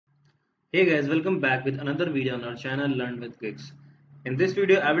Hey guys, welcome back with another video on our channel LearnWidGiggs. In this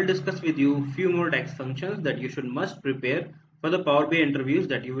video, I will discuss with you few more DAX functions that you should must prepare for the Power BI interviews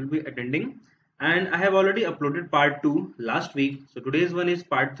that you will be attending. And I have already uploaded part 2 last week. So today's one is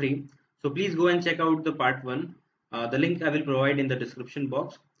part 3. So please go and check out the part 1. The link I will provide in the description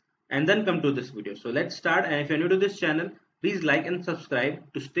box. And then come to this video. So let's start. And if you're new to this channel, please like and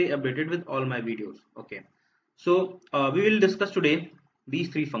subscribe to stay updated with all my videos. Okay. So we will discuss today these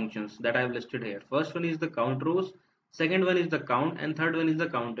three functions that I have listed here. First one is the count rows, second one is the count, and third one is the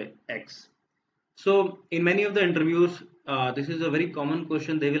count X. So in many of the interviews, this is a very common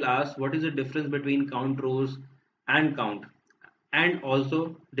question. They will ask what is the difference between count rows and count, and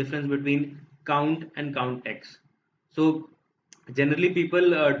also difference between count and count X. So generally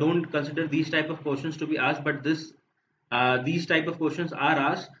people don't consider these type of questions to be asked, but these type of questions are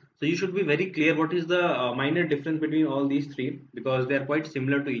asked. So you should be very clear what is the minor difference between all these three, because they are quite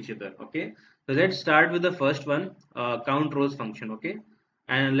similar to each other. Okay, so let's start with the first one, count rows function. Okay,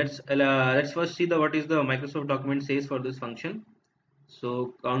 and let's first see the what is the Microsoft document says for this function.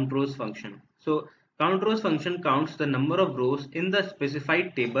 So count rows function. So count rows function counts the number of rows in the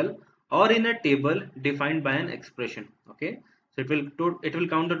specified table or in a table defined by an expression. Okay, so it will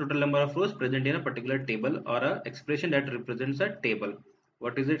count the total number of rows present in a particular table or a expression that represents a table.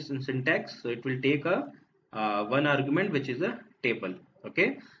 What is its syntax? So it will take a one argument, which is a table.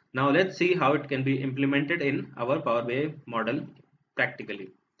 Okay, now let's see how it can be implemented in our Power BI model practically.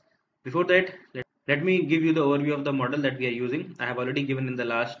 Before that, let me give you the overview of the model that we are using. I have already given in the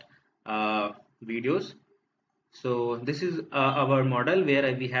last videos. So this is our model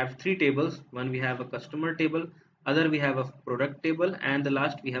where we have three tables. One, we have a customer table, other we have a product table, and the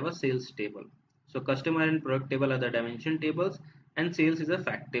last we have a sales table. So customer and product table are the dimension tables, and sales is a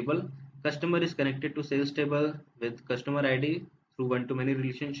fact table. Customer is connected to sales table with customer ID through one-to-many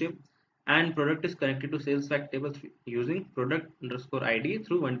relationship, and product is connected to sales fact table using product underscore ID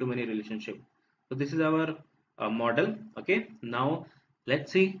through one-to-many relationship. So this is our model. Okay, now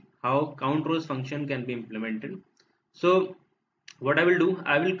let's see how count rows function can be implemented. So what I will do,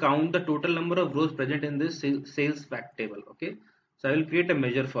 I will count the total number of rows present in this sales fact table. Okay, so I will create a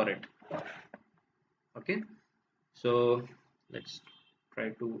measure for it. Okay, so let's try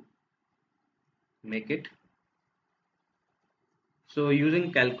to make it. So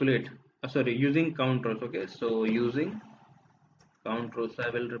using calculate, using count rows. Okay, so using count rows, I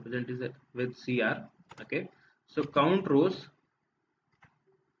will represent it with CR. Okay, so count rows.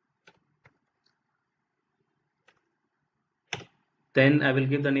 Then I will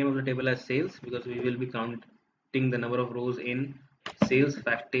give the name of the table as sales, because we will be counting the number of rows in sales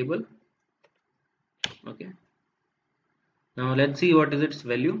fact table. Okay, now let's see what is its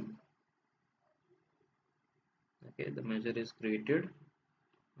value. Okay, the measure is created.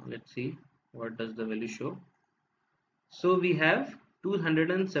 Now let's see what does the value show. So we have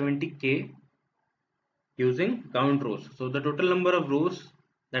 270k using count rows. So the total number of rows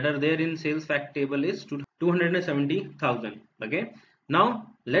that are there in sales fact table is 270,000. Okay, now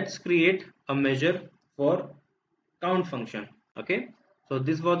let's create a measure for count function. Okay, so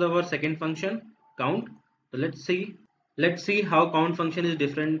this was our second function, count. So let's see how count function is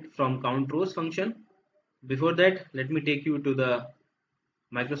different from count rows function. Before that, let me take you to the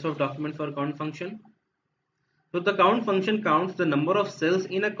Microsoft document for count function. So the count function counts the number of cells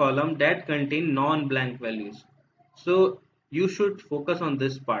in a column that contain non-blank values. So you should focus on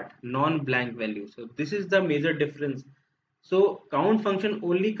this part, non-blank values. So this is the major difference. So count function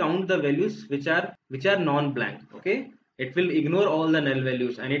only count the values which are non-blank. Okay, it will ignore all the null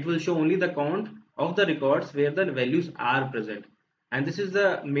values, and it will show only the count of the records where the values are present. And this is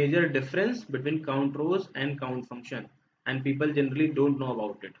the major difference between count rows and count function, and people generally don't know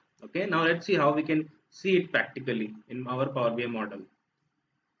about it. Okay, now let's see how we can see it practically in our Power BI model.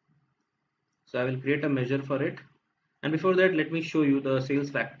 So I will create a measure for it, and before that, let me show you the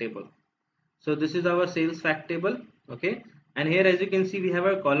sales fact table. So this is our sales fact table. Okay, and here, as you can see, we have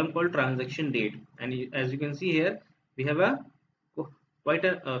a column called transaction date, and as you can see here, we have quite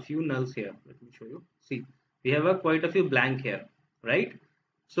a few nulls here. Let me show you. See, we have quite a few blank here, right?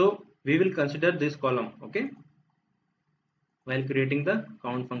 So we will consider this column, okay, while creating the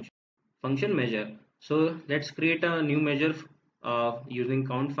count function measure. So let's create a new measure using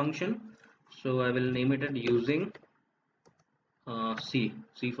count function. So I will name it as using C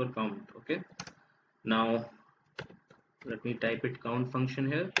for count. Okay, now let me type it count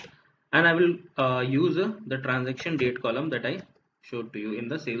function here, and I will use the transaction date column that I showed to you in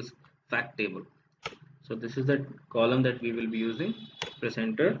the sales fact table. So this is the column that we will be using. Press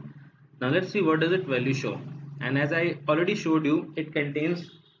enter. Now let's see what does it value show. And as I already showed you, it contains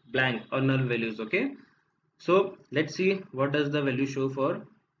blank or null values. Okay, so let's see what does the value show for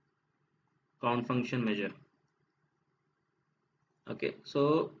count function measure. Okay,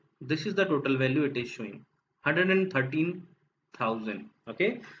 so this is the total value it is showing, 113,000.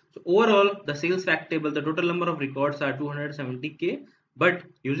 Okay, so overall the sales fact table, the total number of records are 270k, but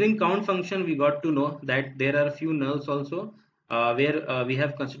using count function we got to know that there are a few nulls also, where we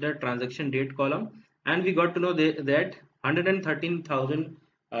have considered transaction date column, and we got to know that 113,000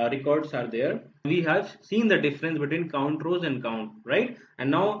 records are there. We have seen the difference between count rows and count, right? And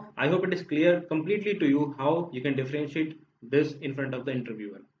now I hope it is clear completely to you how you can differentiate this in front of the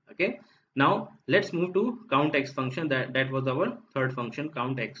interviewer. Okay, now let's move to count x function. That was our third function,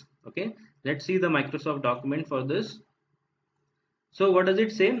 count x. Okay, let's see the Microsoft document for this. So what does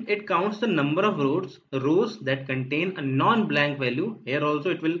it say? It counts the number of rows that contain a non-blank value. Here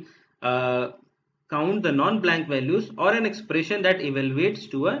also it will count the non-blank values or an expression that evaluates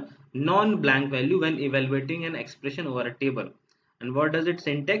to a non-blank value when evaluating an expression over a table. And what does it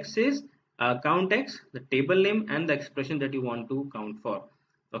syntax says? Count x, the table name, and the expression that you want to count for.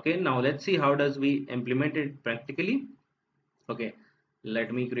 Okay, now let's see how does we implement it practically. Okay,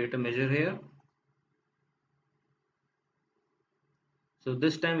 let me create a measure here. So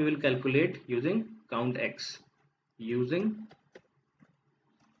this time we will calculate using count x, using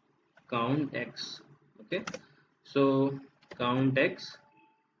count x. Okay, so count x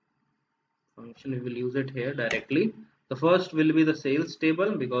function, we will use it here directly. The first will be the sales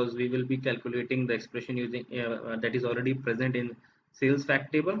table, because we will be calculating the expression using that is already present in sales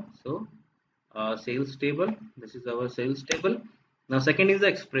fact table. So sales table, this is our sales table. Now second is the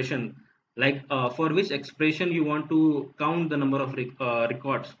expression, like for which expression you want to count the number of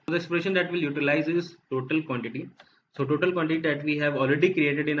records. So the expression that will utilize is total quantity. So total quantity that we have already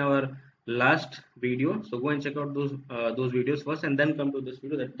created in our last video, so go and check out those videos first and then come to this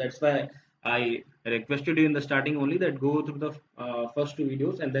video. That's why I requested you in the starting only that go through the first two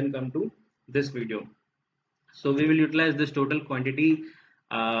videos and then come to this video. So we will utilize this total quantity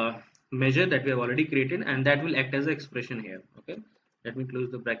measure that we have already created, and that will act as an expression here. Okay, let me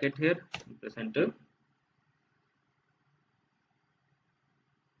close the bracket here and press enter.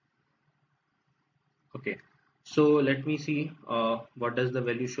 Okay, so let me see what does the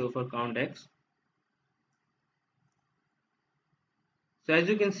value show for count x. So as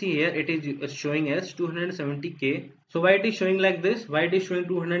you can see here, it is showing as 270k. So why it is showing like this? Why it is showing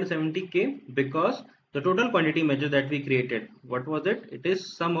 270k? Because the total quantity measure that we created, what was it? It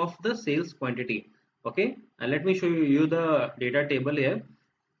is sum of the sales quantity. Okay, and let me show you the data table here.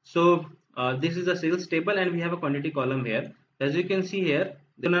 So this is a sales table and we have a quantity column here. As you can see here,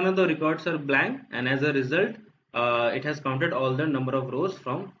 none of the records are blank, and as a result it has counted all the number of rows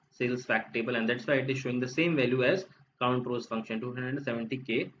from sales fact table, and that's why it is showing the same value as count rows function,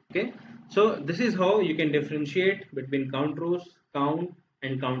 270k. Okay, so this is how you can differentiate between count rows, count,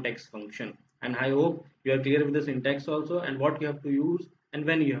 and count x function. And I hope you are clear with the syntax also, and what you have to use and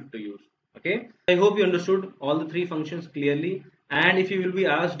when you have to use. Okay, I hope you understood all the three functions clearly, and if you will be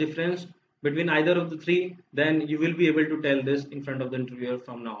asked difference between either of the three, then you will be able to tell this in front of the interviewer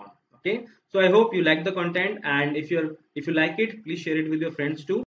from now on. Okay, so I hope you like the content, and if you like it, please share it with your friends too.